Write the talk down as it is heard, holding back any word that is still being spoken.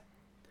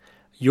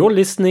You're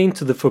listening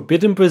to the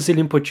Forbidden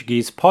Brazilian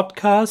Portuguese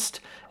podcast,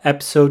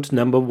 episode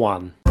number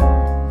 1.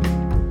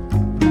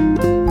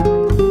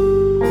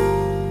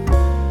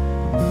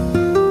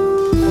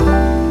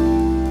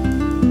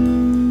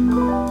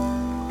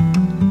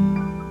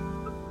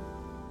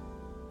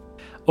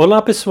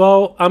 Olá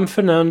pessoal, I'm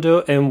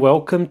Fernando and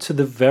welcome to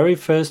the very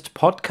first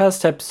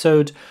podcast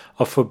episode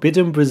of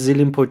Forbidden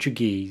Brazilian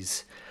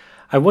Portuguese.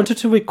 I wanted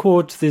to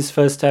record this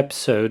first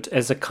episode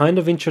as a kind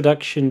of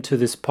introduction to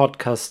this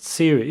podcast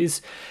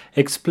series,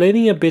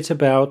 explaining a bit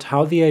about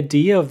how the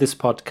idea of this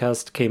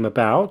podcast came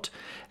about,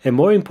 and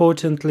more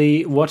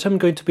importantly, what I'm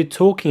going to be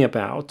talking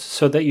about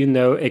so that you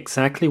know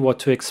exactly what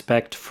to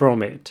expect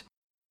from it.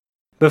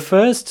 But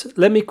first,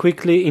 let me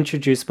quickly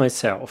introduce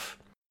myself.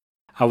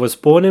 I was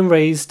born and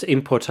raised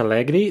in Porto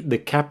Alegre, the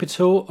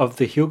capital of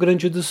the Rio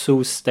Grande do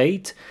Sul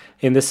state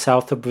in the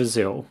south of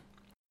Brazil.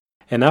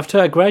 And after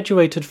I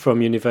graduated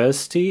from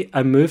university,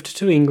 I moved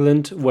to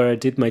England where I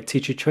did my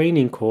teacher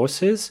training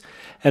courses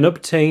and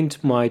obtained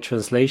my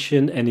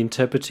translation and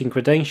interpreting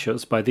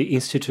credentials by the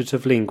Institute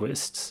of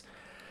Linguists.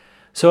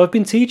 So I've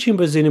been teaching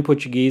Brazilian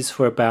Portuguese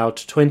for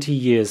about 20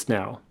 years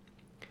now.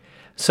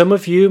 Some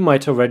of you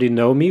might already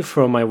know me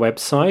from my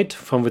website,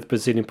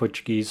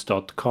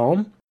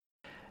 funwithbrazilianportuguese.com.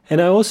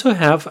 And I also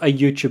have a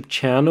YouTube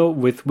channel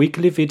with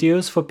weekly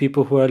videos for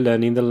people who are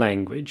learning the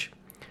language.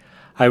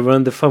 I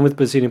run the Fun with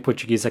Brazilian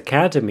Portuguese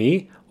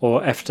Academy,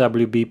 or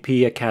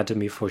FWBP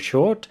Academy for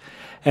short,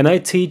 and I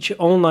teach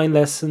online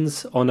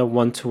lessons on a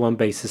one-to-one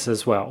basis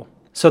as well.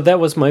 So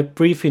that was my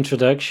brief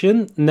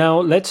introduction. Now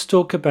let's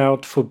talk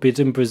about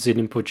Forbidden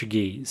Brazilian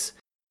Portuguese.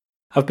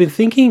 I've been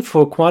thinking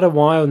for quite a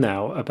while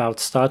now about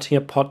starting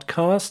a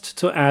podcast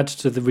to add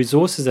to the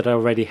resources that I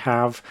already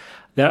have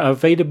that are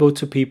available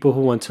to people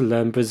who want to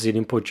learn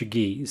Brazilian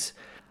Portuguese.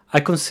 I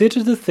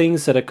considered the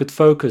things that I could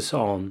focus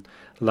on,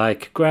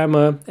 like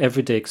grammar,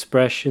 everyday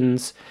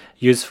expressions,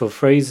 useful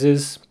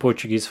phrases,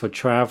 Portuguese for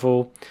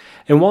travel.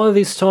 And while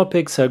these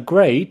topics are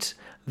great,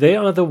 they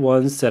are the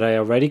ones that I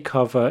already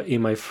cover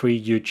in my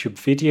free YouTube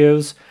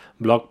videos,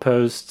 blog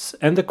posts,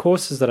 and the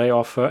courses that I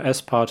offer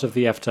as part of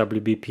the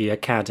FWBP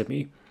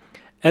Academy.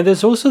 And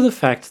there's also the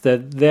fact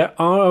that there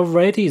are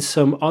already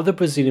some other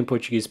Brazilian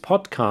Portuguese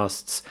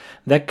podcasts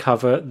that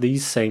cover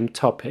these same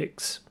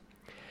topics.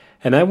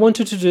 And I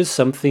wanted to do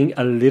something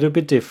a little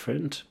bit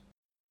different.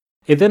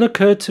 It then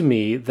occurred to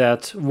me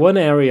that one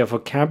area of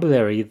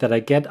vocabulary that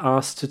I get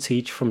asked to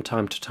teach from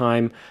time to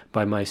time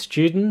by my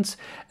students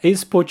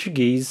is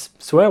Portuguese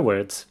swear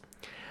words,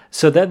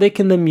 so that they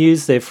can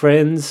amuse their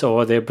friends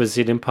or their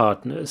Brazilian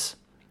partners.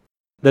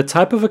 The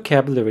type of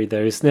vocabulary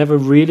there is never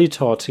really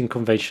taught in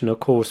conventional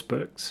course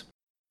books.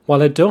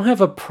 While I don't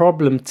have a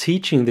problem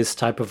teaching this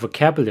type of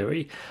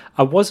vocabulary,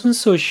 I wasn't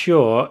so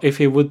sure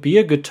if it would be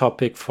a good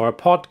topic for a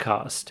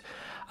podcast.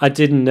 I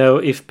didn't know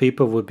if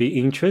people would be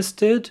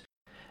interested,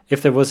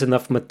 if there was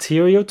enough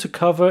material to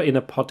cover in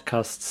a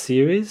podcast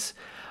series,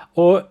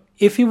 or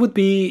if it would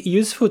be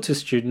useful to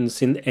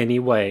students in any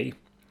way.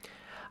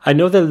 I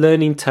know that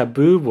learning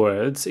taboo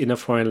words in a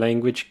foreign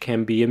language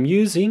can be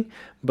amusing,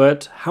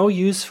 but how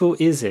useful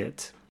is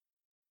it?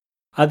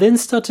 I then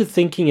started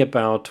thinking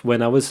about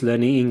when I was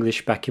learning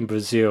English back in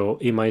Brazil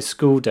in my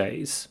school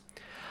days.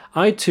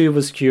 I too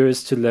was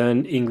curious to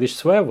learn English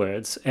swear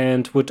words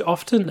and would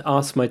often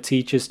ask my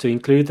teachers to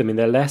include them in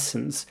their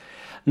lessons,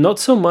 not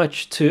so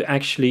much to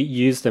actually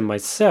use them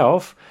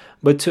myself,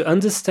 but to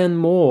understand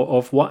more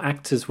of what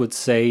actors would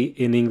say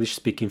in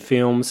English-speaking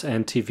films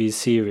and TV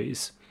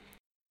series.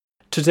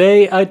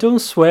 Today, I don't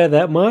swear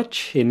that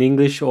much in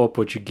English or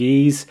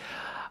Portuguese.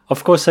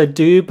 Of course I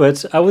do,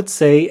 but I would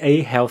say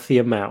a healthy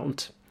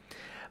amount.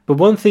 But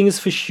one thing is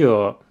for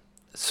sure,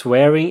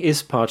 swearing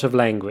is part of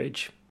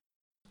language.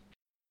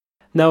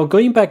 Now,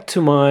 going back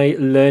to my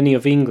learning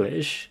of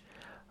English,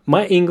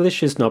 my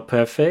English is not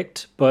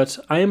perfect, but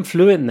I am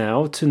fluent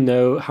now to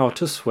know how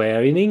to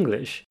swear in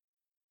English.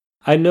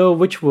 I know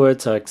which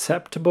words are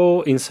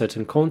acceptable in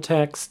certain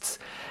contexts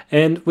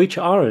and which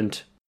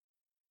aren't.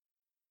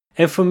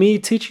 And for me,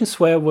 teaching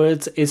swear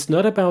words is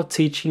not about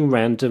teaching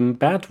random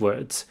bad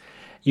words.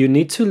 You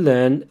need to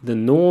learn the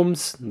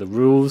norms, the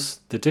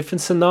rules, the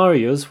different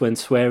scenarios when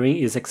swearing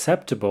is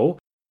acceptable,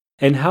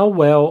 and how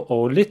well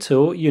or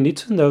little you need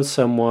to know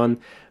someone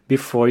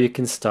before you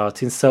can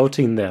start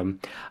insulting them,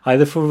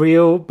 either for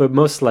real, but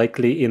most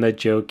likely in a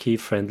jokey,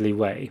 friendly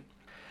way.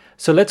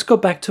 So let's go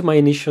back to my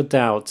initial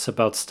doubts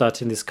about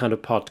starting this kind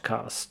of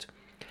podcast.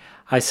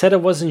 I said I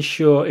wasn't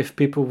sure if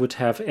people would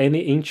have any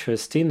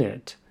interest in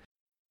it.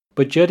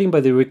 But judging by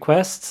the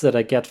requests that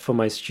I get from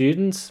my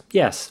students,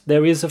 yes,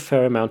 there is a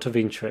fair amount of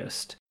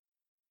interest.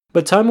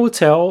 But time will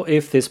tell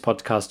if this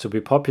podcast will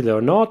be popular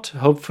or not.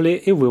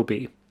 Hopefully it will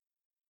be.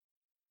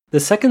 The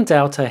second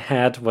doubt I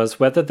had was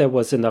whether there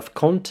was enough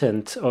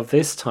content of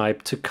this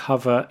type to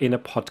cover in a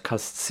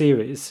podcast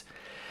series.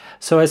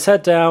 So I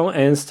sat down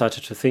and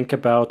started to think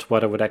about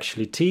what I would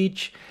actually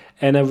teach,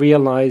 and I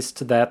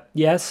realized that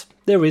yes,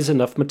 there is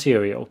enough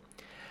material.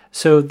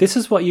 So this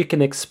is what you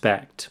can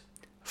expect.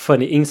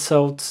 Funny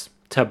insults,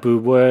 taboo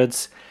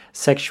words,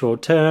 sexual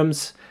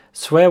terms,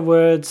 swear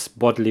words,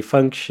 bodily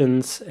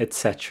functions,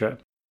 etc.,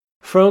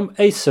 from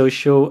a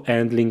social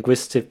and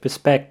linguistic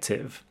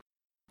perspective.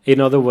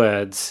 In other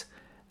words,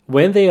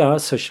 when they are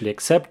socially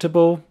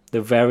acceptable,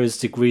 the various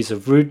degrees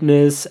of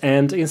rudeness,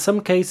 and in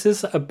some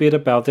cases a bit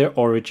about their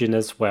origin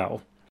as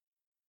well.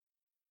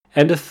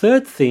 And the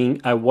third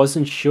thing I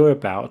wasn't sure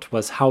about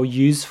was how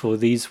useful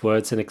these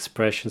words and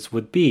expressions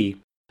would be.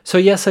 So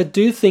yes, I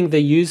do think they're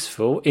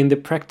useful in the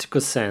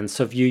practical sense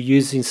of you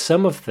using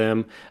some of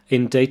them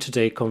in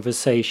day-to-day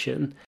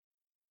conversation.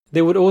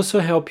 They would also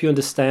help you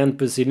understand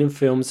Brazilian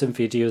films and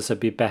videos a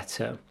bit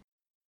better.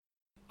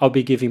 I'll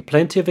be giving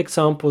plenty of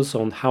examples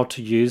on how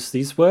to use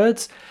these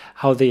words,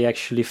 how they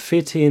actually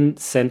fit in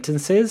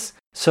sentences,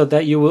 so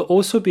that you will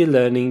also be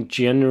learning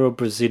general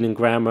Brazilian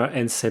grammar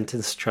and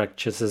sentence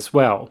structures as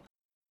well.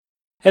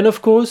 And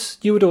of course,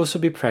 you would also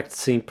be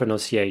practicing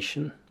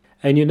pronunciation.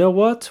 And you know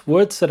what?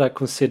 Words that are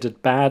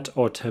considered bad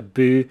or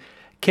taboo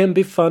can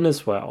be fun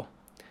as well.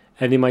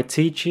 And in my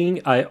teaching,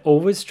 I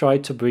always try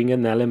to bring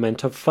an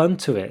element of fun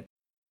to it.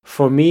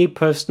 For me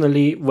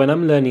personally, when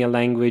I'm learning a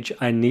language,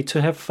 I need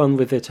to have fun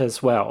with it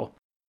as well.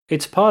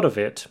 It's part of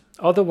it.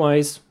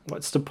 Otherwise,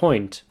 what's the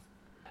point?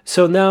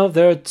 So now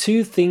there are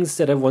two things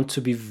that I want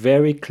to be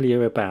very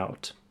clear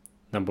about.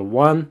 Number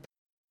one,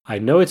 I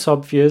know it's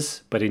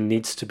obvious, but it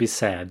needs to be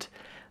said.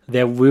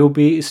 There will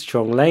be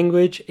strong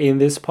language in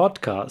this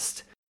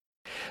podcast.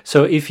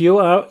 So if you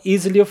are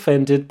easily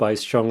offended by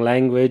strong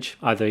language,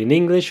 either in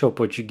English or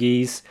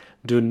Portuguese,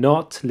 do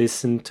not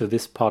listen to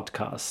this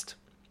podcast.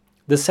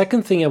 The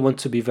second thing I want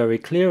to be very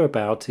clear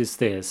about is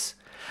this.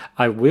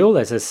 I will,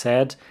 as I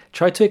said,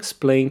 try to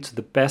explain to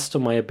the best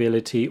of my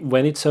ability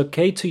when it's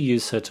okay to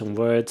use certain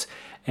words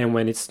and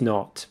when it's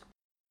not.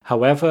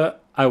 However,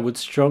 I would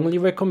strongly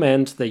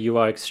recommend that you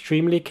are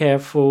extremely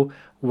careful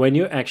when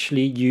you're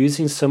actually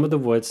using some of the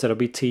words that I'll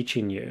be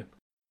teaching you.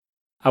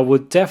 I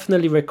would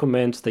definitely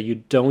recommend that you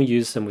don't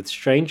use them with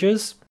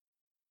strangers.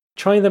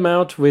 Trying them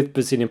out with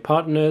Brazilian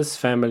partners,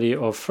 family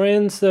or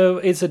friends, though,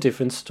 is a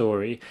different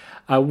story.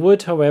 I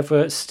would,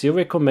 however, still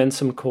recommend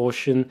some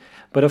caution,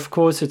 but of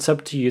course it's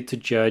up to you to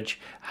judge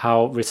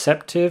how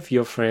receptive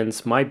your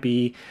friends might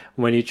be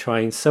when you're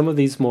trying some of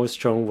these more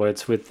strong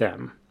words with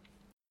them.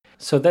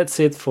 So that's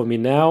it for me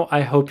now.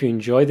 I hope you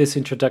enjoy this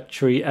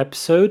introductory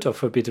episode of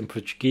Forbidden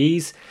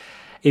Portuguese.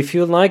 If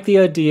you like the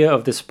idea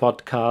of this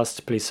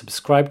podcast, please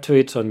subscribe to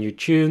it on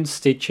YouTube,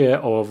 Stitcher,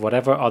 or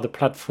whatever other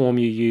platform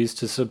you use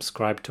to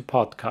subscribe to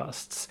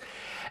podcasts.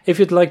 If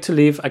you'd like to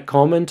leave a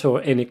comment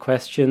or any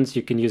questions,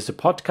 you can use the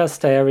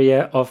podcast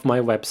area of my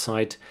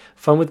website,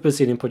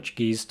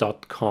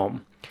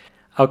 funwithbrazilianportuguese.com.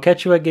 I'll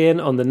catch you again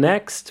on the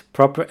next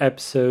proper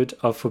episode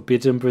of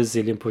Forbidden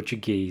Brazilian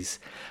Portuguese.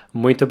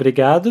 Muito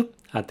obrigado,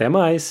 até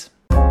mais!